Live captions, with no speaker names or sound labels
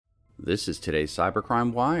This is today's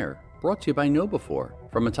Cybercrime Wire, brought to you by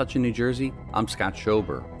KnowBe4. From Metuchen, New Jersey, I'm Scott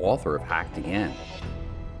Schober, author of Hacked Again.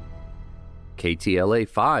 KTLA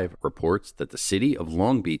 5 reports that the city of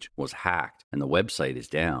Long Beach was hacked and the website is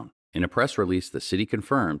down. In a press release, the city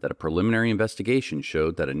confirmed that a preliminary investigation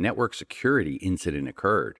showed that a network security incident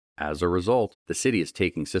occurred. As a result, the city is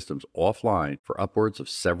taking systems offline for upwards of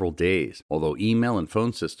several days, although email and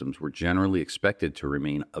phone systems were generally expected to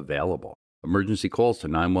remain available. Emergency calls to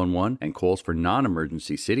 911 and calls for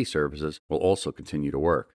non-emergency city services will also continue to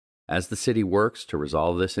work. As the city works to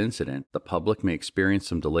resolve this incident, the public may experience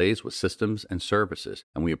some delays with systems and services,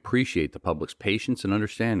 and we appreciate the public's patience and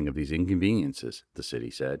understanding of these inconveniences, the city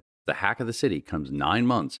said. The hack of the city comes 9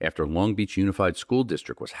 months after Long Beach Unified School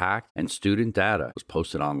District was hacked and student data was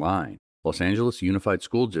posted online. Los Angeles Unified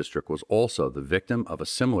School District was also the victim of a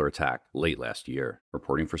similar attack late last year.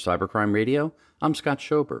 Reporting for Cybercrime Radio, I'm Scott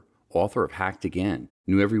Schober, author of Hacked Again.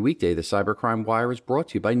 New every weekday, the Cybercrime Wire is brought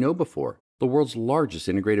to you by KnowBe4, the world's largest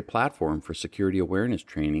integrated platform for security awareness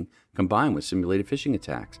training combined with simulated phishing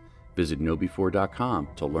attacks. Visit knowbe4.com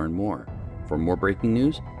to learn more. For more breaking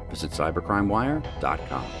news, visit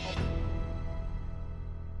cybercrimewire.com.